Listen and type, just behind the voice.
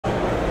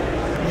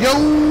Yo,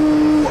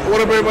 what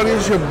up everybody,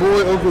 it's your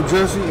boy Uncle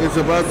Jesse. It's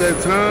about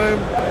that time.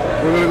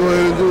 We're going to go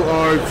ahead and do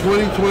our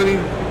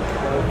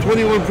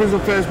 2020-21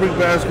 Prizm Fast Break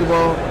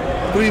Basketball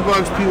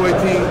 3-box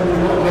PYT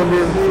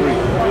number 3.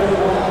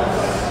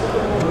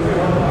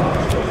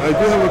 I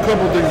do have a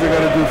couple things I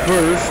got to do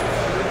first.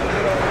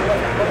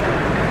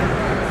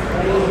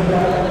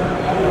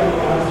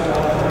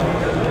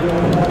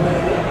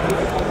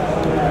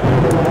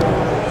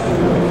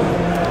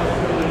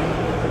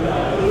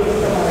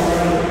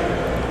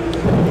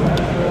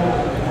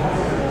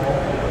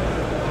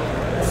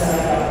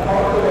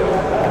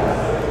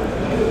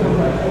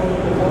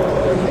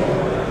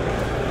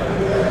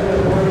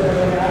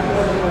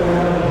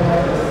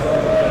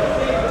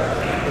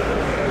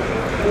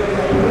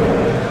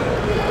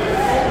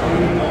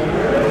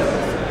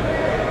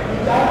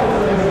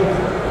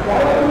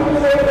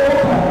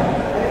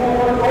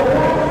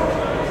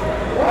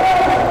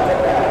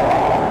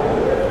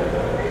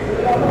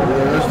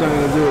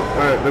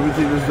 Let me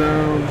take this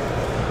down.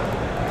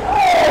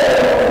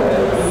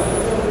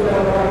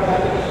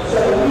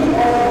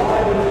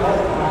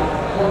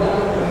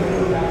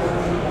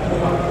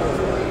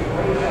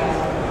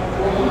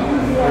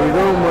 There we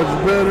go, much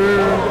better.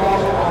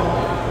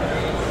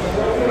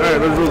 Alright,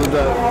 let's roll the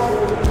dice.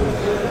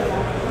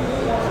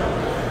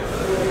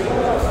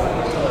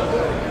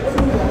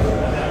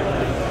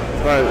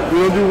 Alright, we're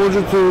gonna do ones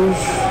and twos.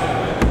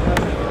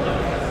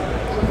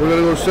 We're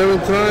gonna go 7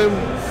 times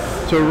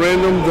to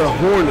random the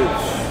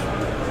Hornets.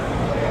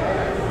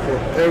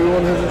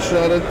 Everyone has a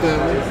shot at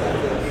them.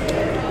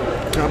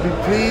 Copy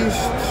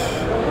paste.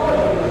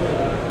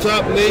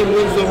 Top name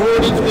wins the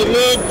Hornets. Good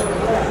luck.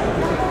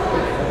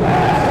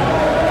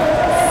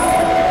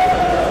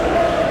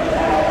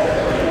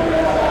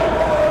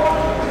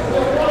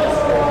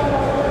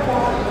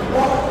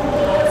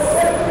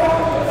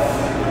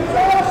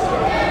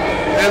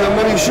 And the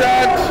money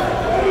shot.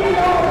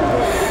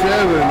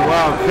 7.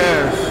 Wow,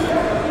 cash.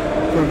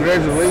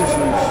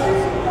 Congratulations.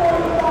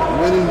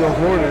 Winning the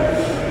Hornets.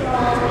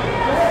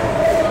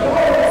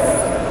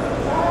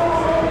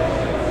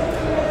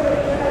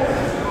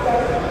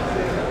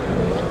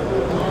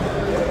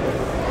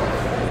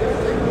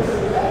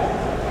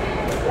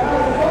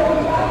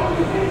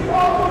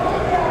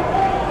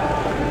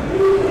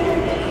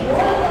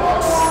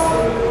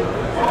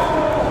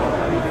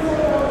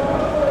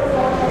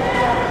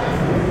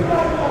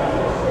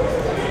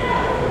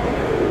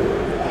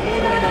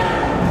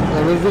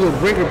 Let's do the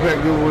breaker pack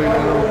giveaway now.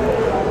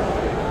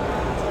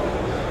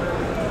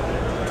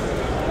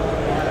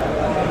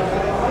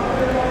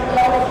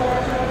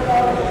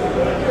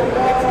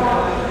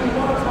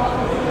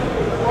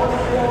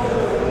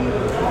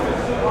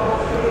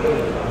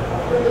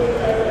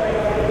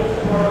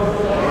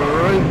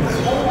 Alright.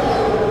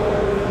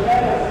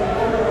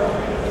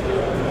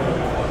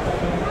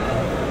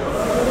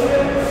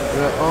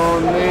 Got all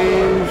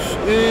names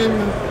in.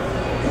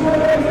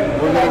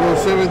 We're gonna go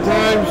 7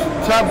 times.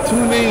 Top 2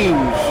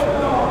 names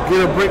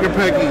get a breaker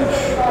pack each.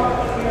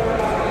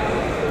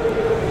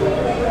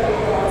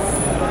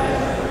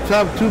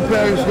 Top 2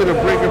 packs get a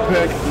breaker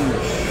pack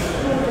each.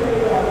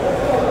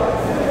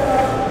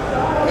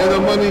 And the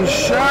money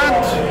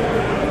shot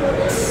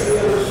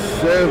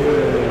 7.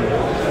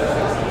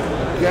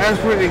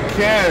 Gasper and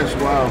Cash,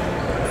 wow.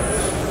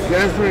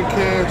 Gasper and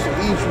Cash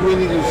each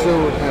winning a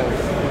silver pack.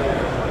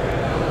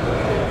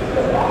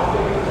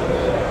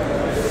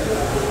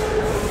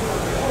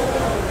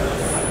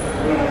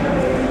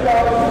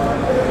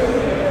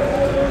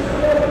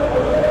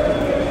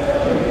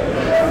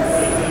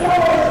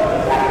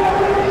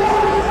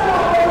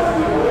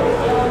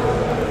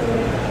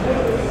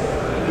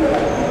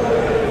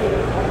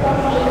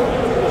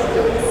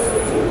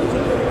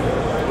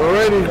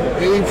 Alrighty,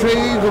 any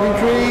trades? Any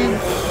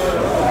trades?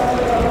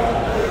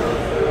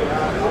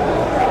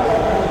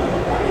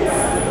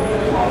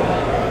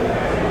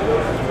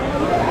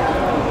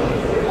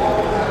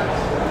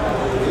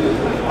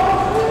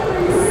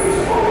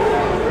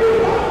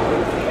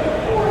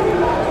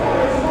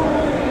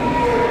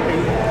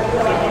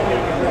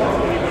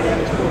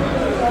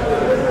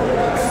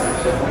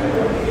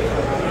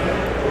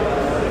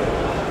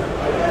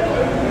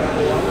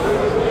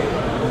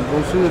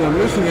 Don't see that I'm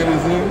missing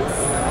anything.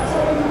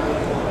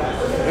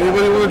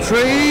 Anybody want to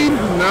trade?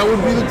 Now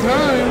would be the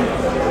time.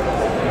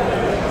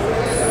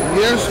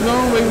 Yes, no,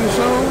 maybe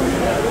so.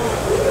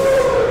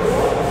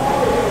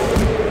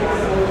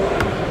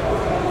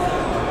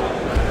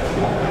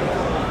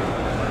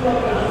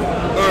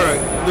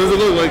 Alright, doesn't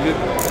look like it.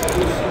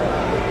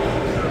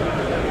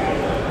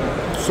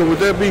 So with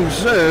that being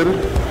said,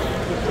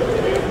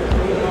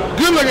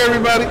 good luck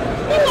everybody.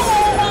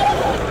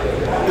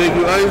 Thank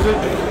you, Isaac.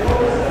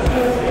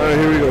 Alright,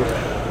 here we go.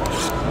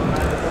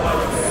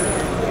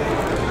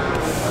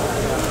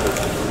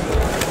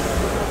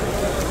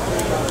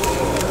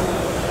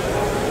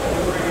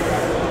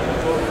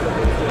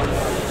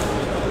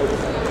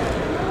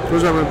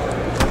 What's up, man?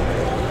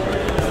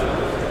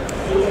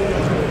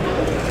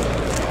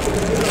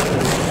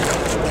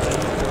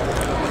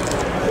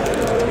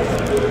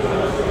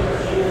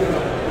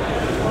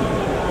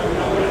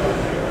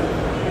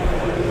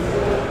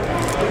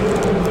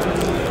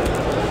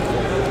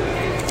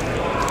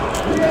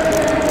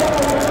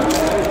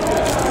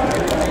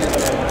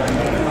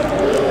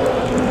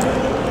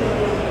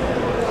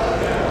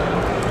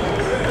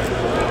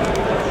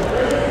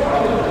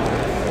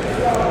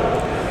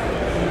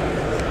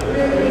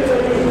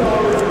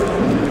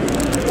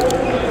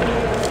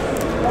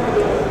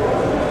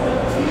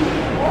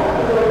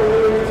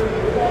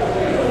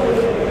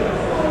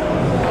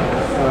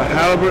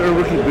 a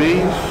rookie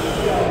base.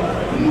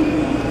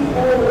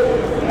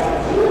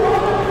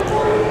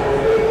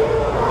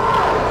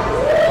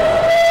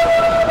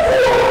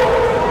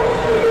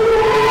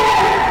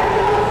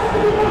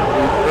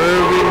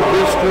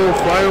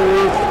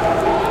 Firework.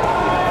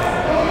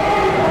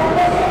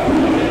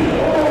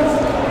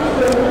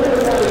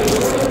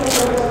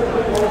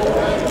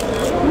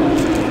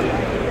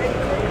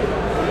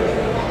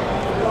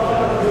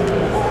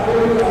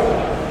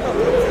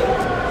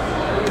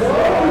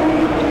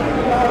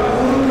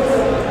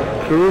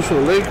 Caruso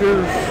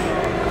Lakers.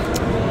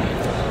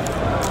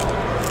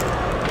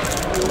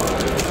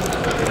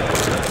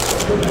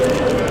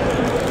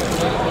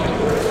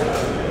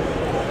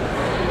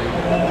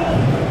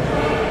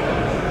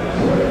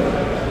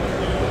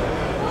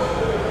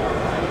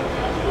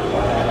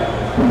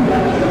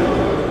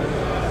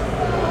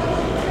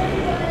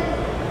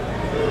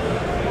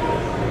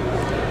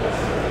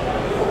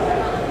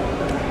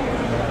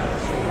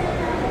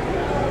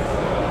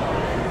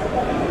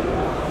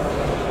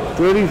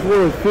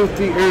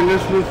 $34.50 Aaron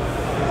Nesmith,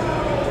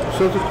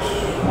 Celtics.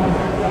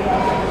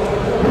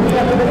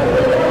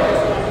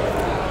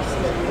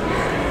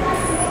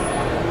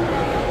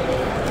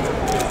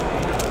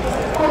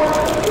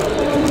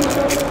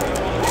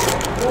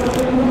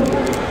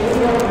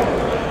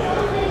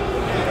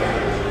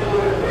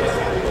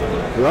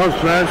 That was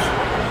fast.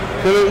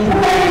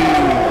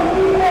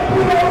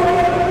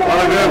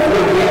 Autograph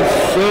for the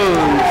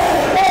Suns.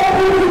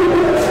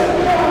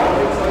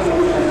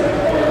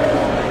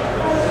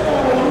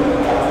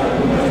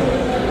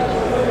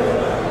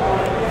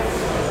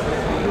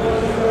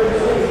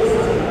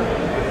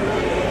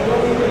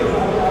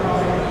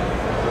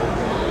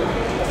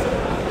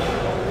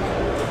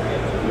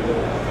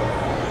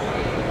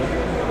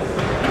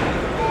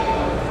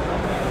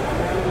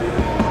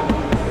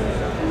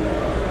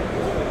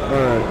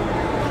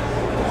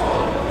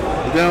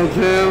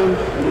 Downtown.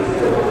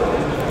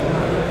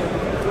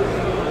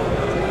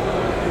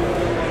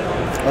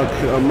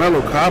 A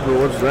mellow copper,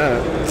 what's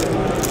that?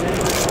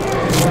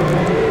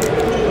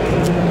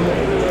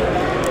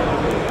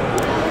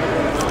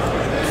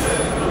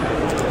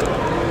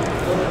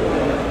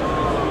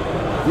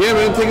 Yeah,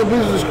 man, take a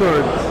business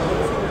card.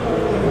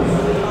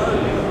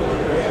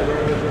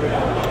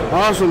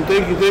 Awesome,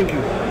 thank you, thank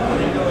you.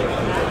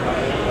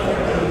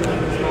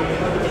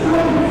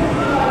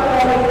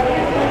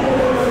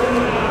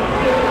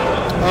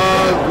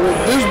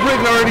 This break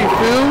already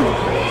filled,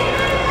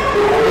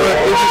 but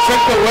if you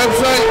check the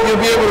website,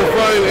 you'll be able to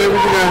find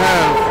everything I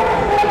have.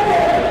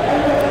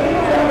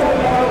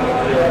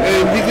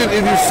 And you can,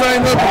 if you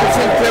sign up, you can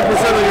save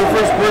 10% on your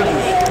first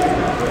purchase.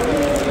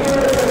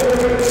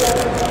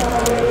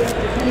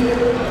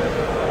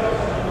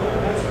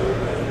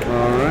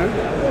 All right.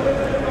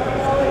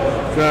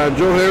 Got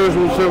Joe Harris,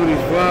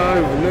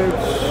 175,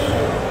 Nets.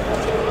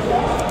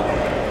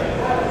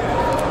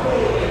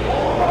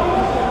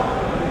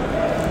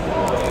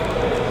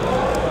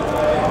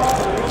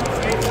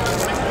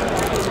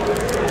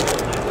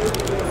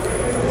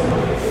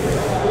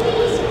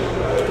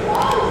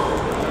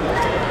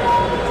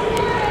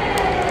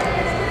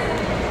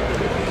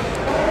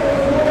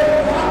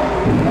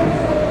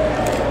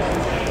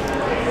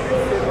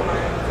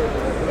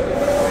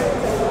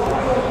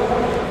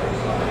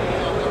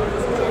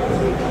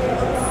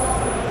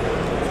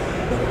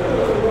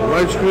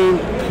 Widescreen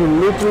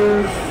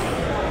Clippers.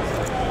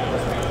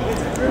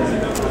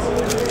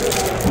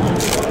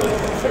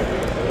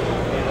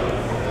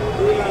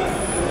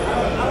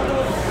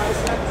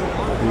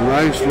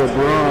 Nice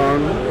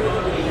LeBron.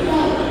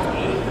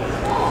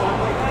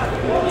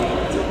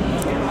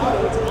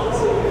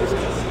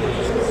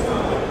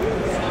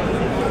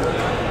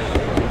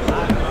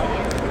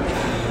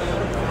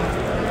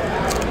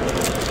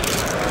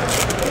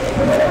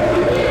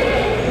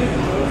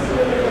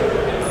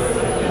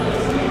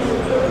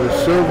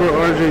 Silver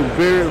RJ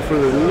Barrett for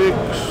the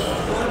Knicks.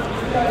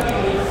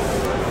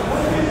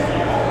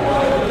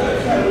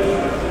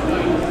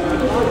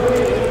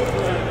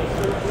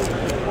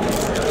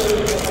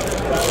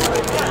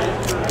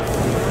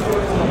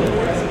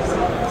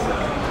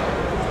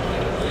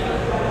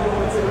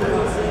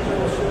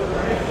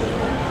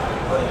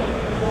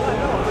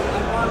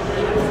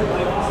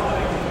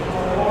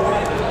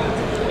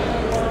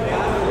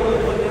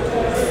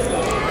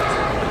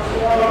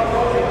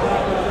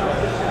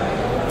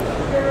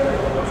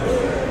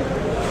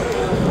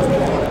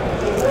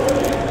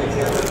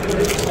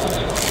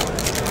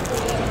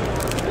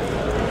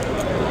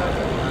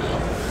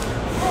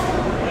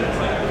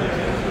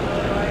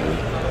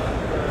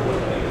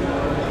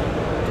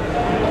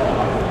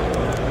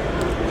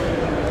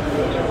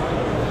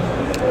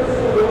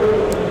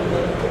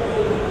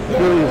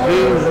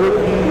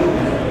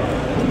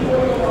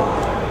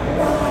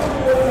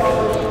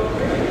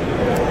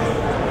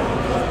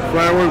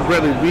 Firework,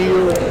 Bradley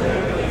Beal.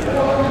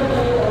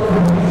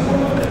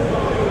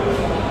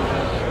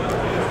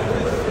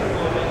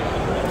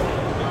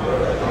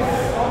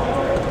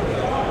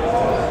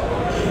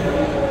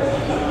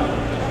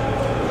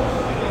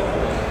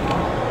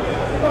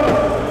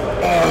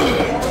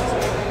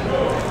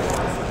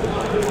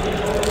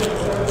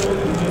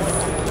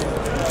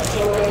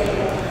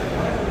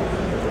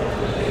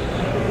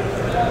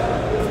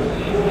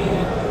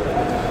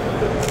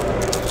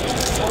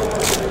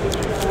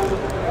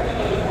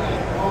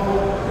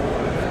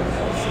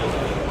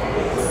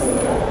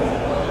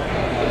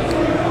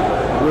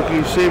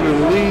 rookie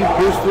Saban Lee,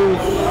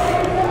 Pistols.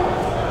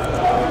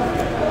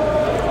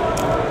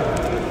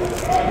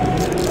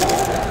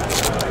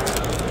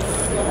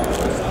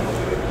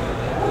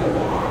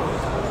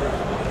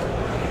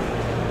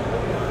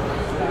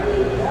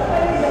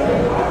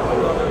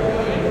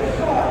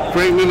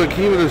 Frank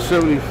Ntilikina to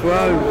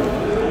 75.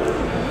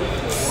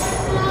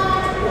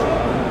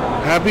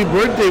 Happy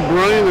birthday,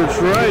 Brian. That's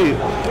right.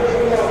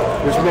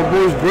 It's my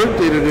boy's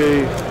birthday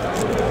today.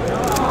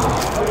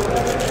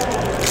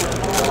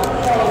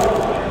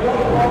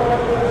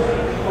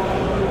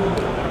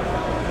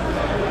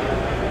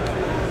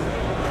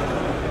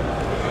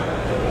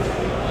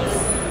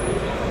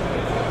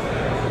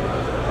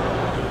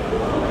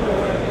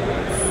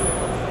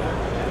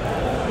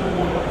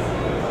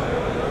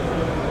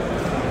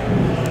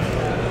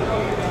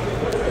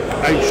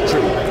 Ice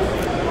cream.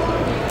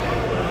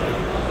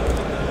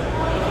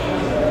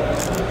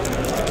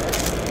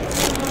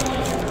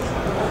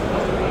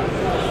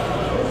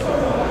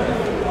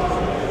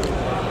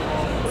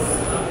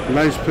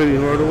 Nice Penny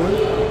Hardaway.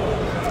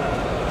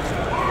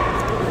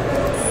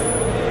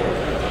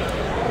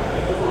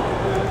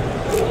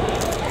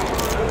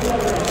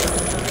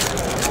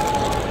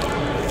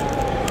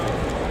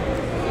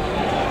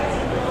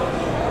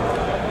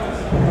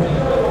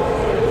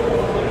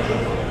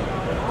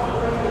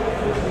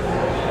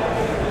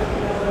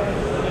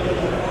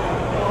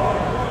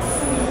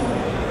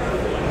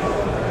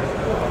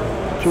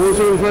 So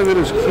 175 in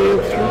his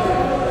cancer.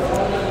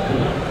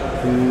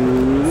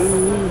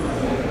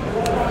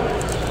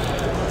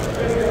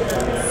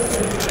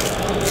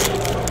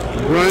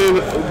 Brian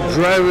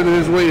driving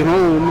his way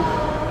home.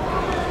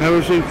 Have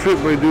a safe trip,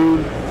 my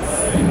dude.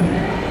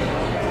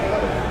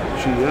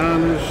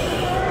 Giannis.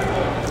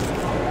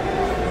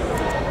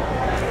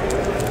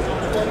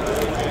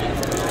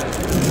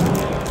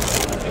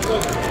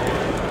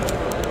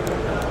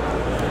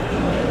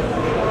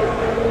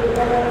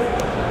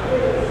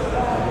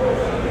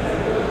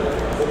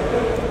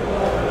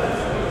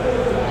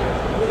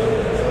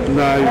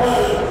 Nice.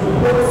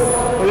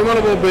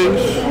 Eliminable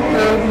base.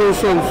 Yeah, a little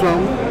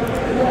something.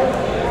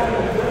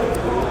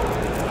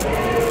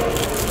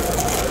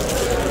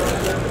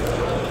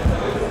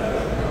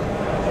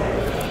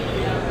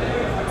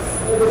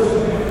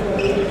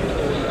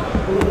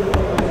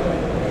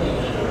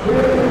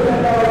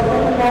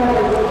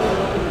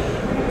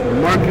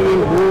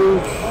 Marketing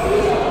rules.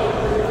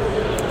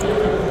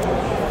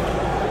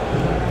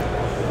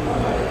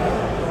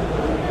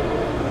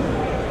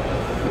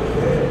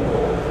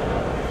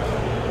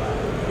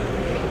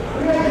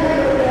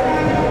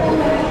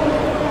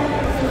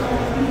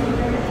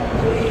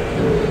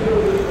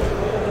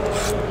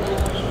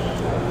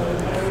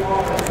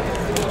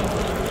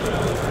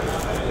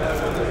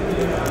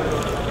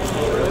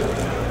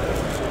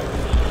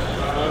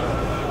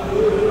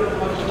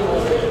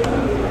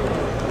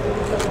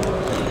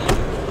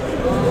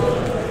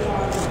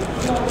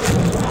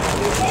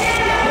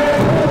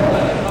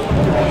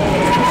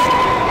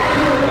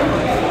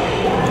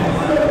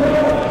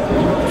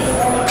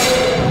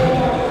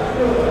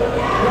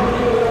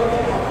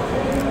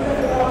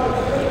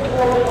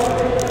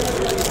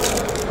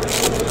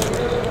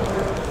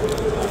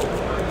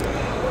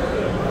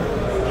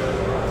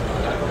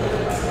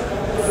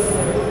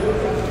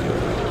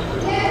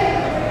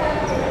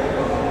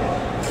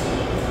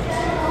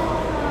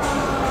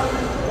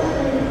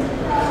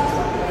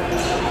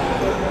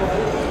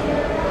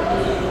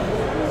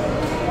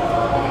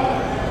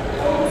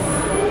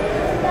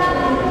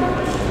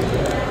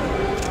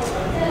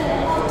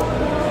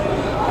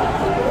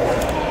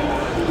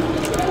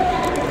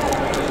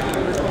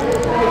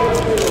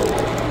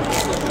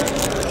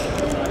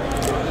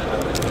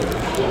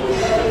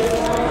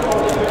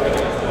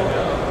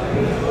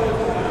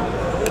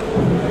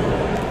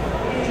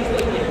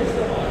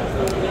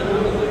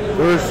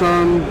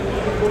 Ursan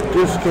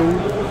Disco.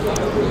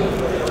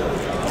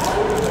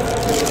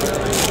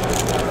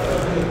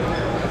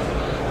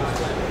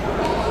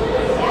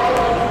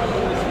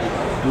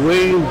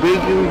 Dwayne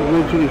Bacon,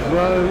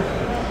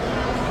 125.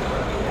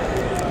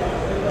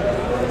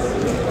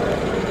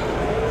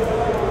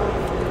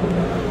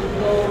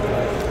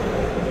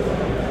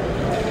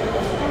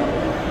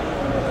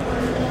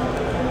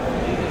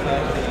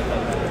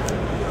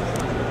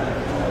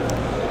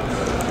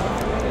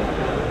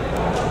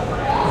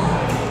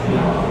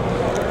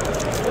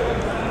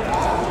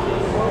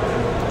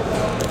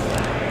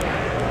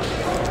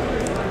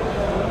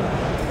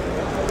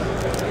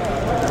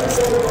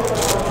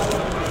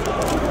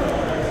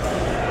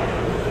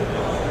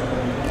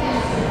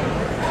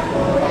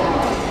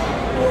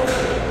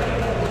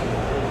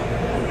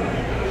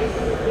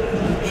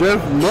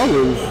 Jeff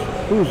Mullins?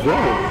 Who's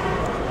that?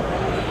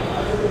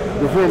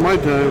 Before my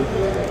time.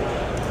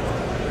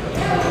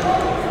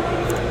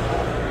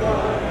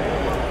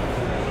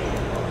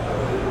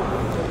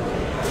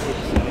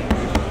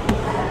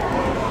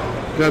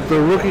 Got the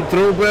rookie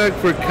throwback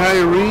for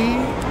Kyrie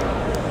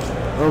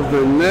of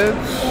the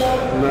Nets.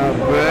 Not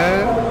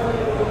bad.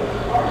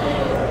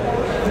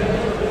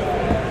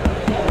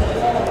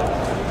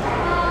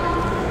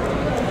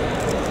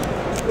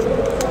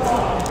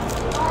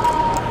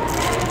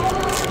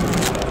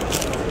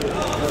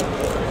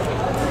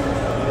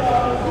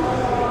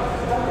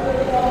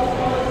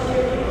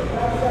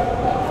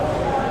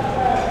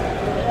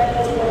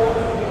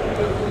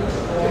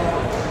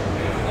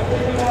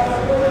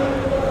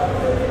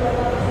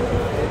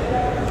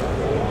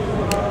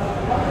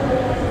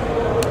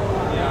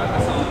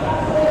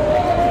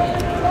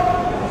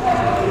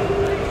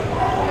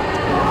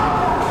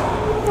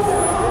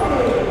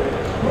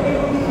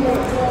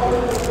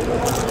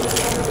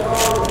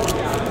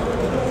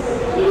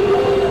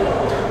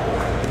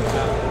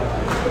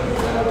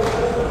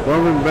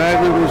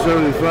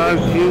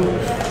 175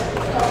 cubes.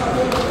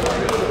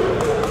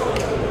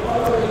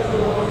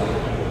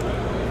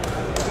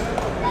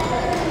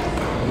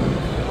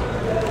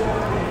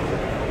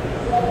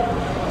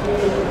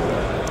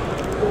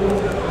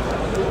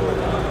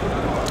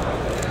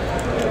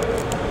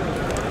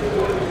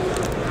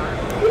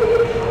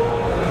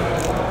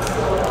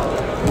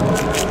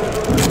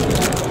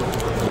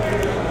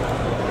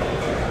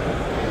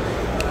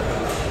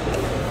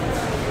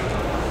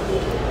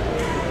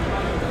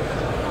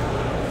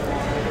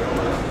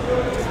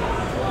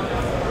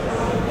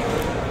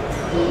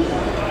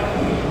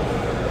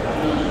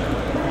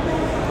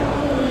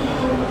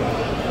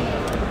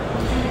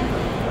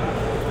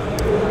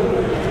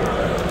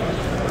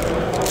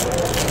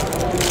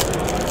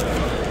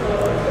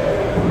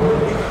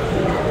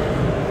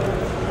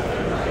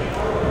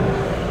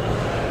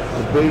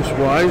 Base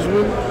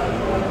Wiseman,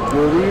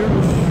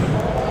 Warriors.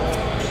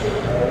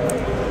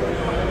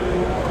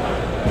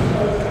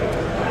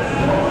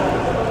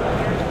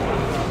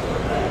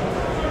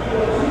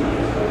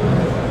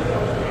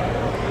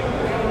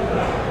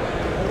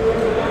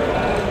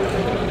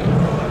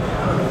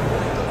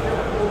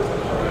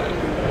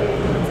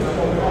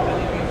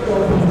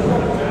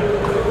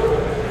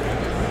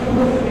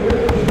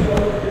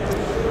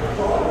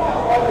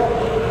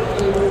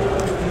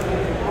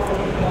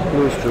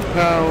 Mr.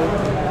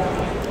 Powell.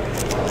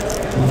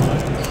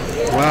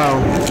 Wow.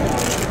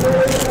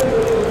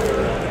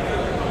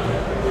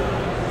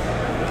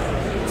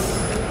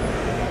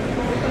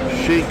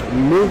 Shake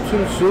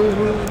Milton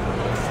Silver.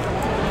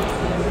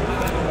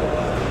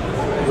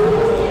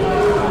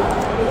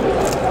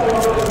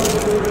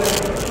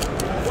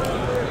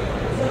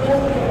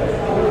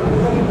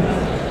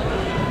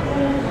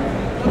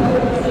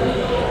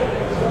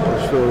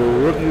 So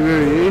rookie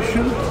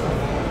variation,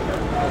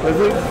 I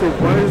think, for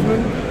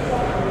Prizm.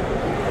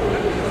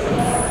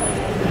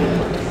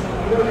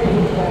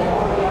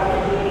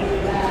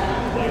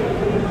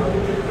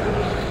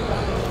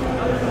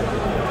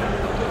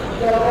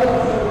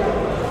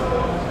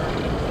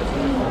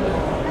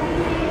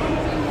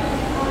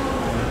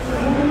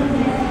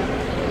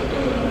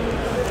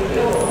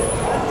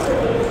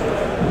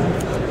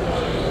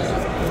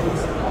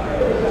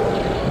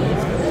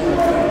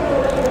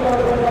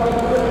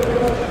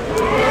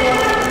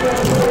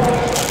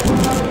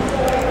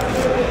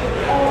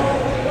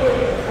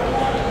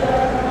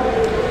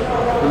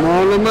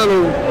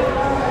 Metal.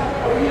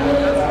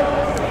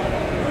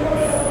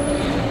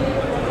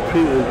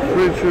 Peter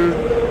Pritchard.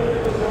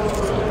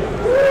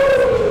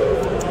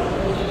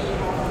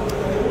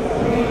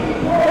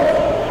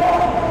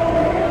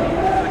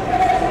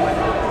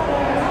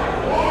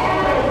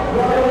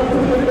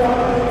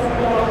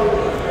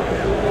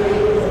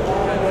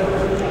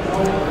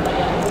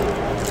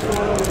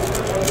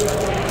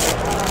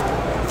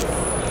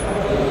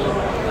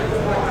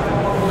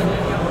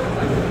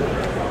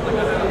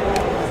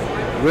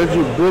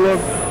 Reggie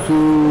Bullock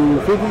to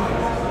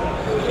 50.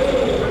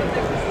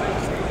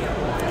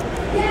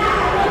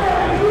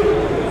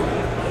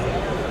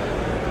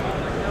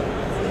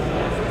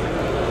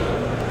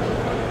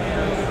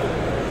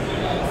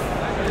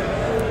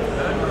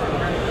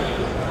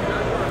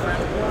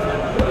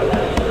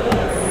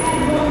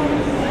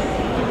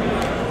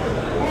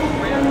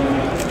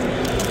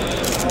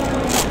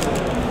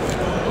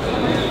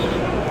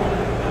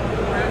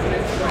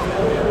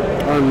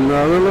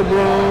 Another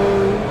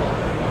LeBron.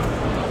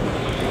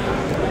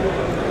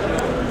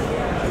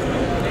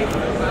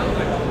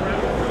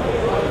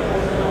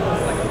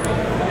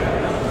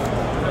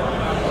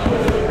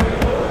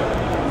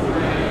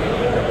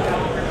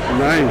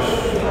 Nice.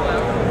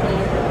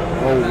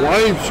 A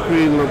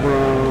widescreen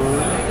LeBron.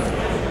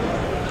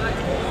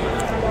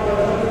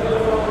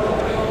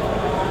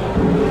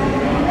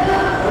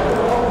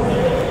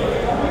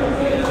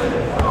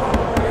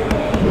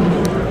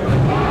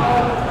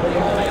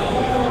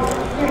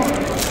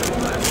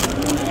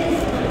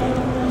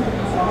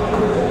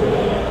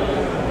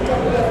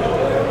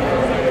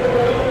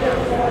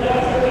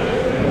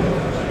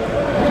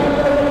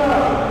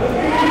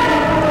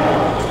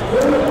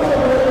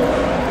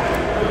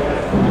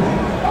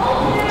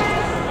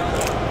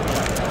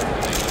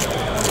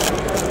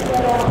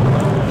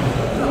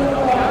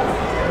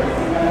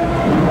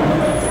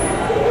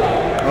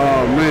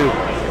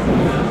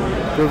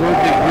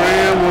 Devontae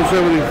Graham,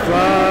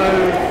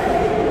 175.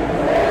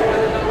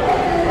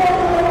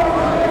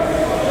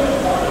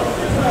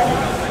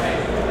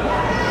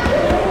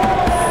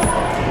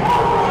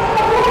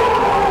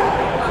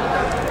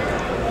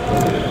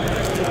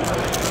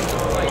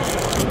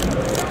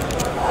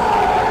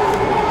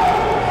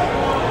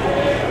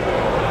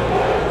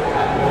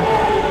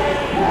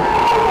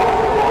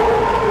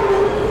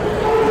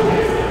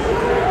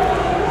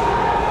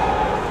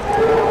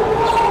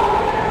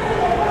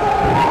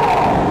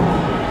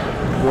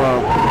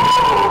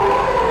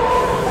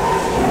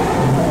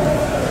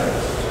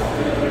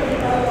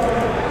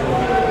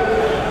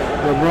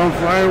 LeBron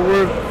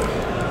firework.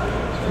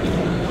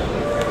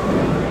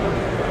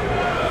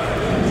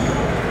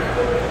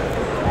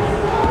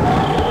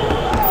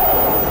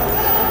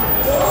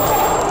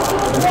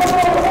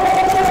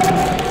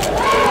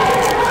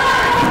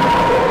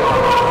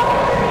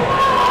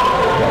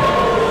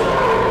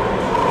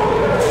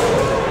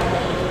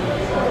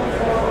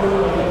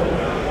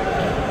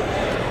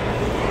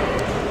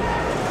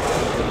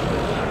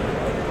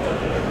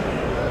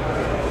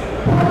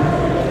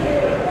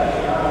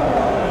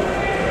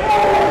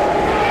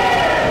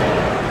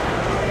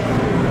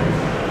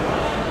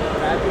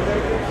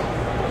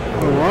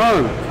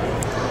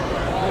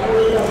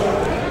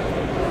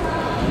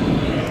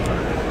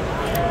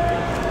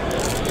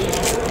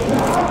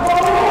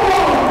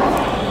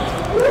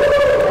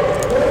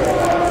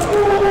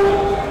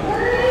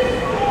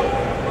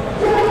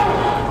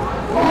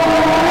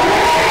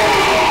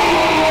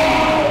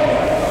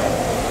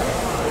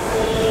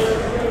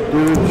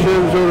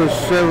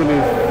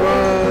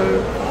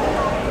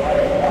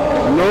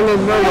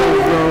 LaMelos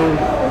though.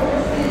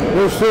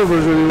 No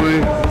silvers anyway.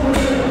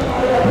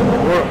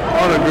 Or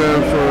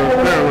autographs or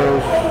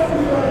parallels.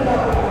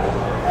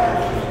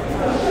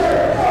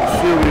 Let's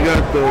see, we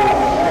got the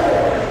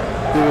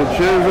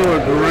DiVincenzo, a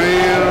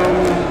Graham,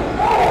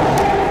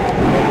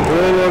 a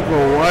Bullock,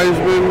 a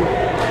Wiseman.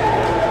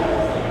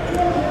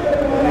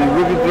 The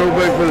rookie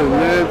throwback for the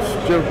Nets,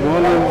 Jeff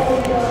Mullins,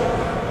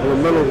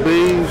 LaMelo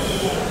Base,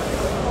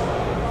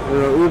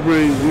 Oubre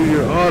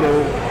Junior Auto.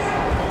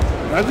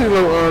 I think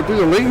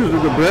the Lakers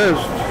are the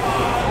best.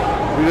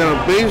 We got a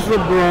base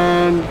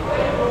LeBron,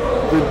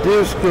 the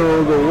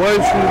disco, the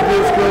white shoe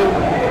disco,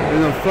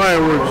 and the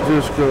fireworks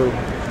disco.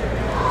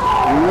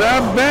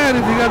 Not bad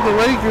if you got the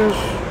Lakers.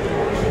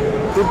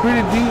 They're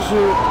pretty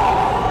decent.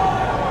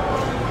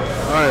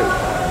 Alright.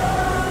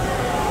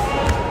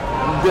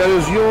 That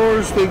is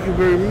yours. Thank you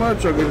very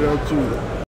much. I'll get it out to you.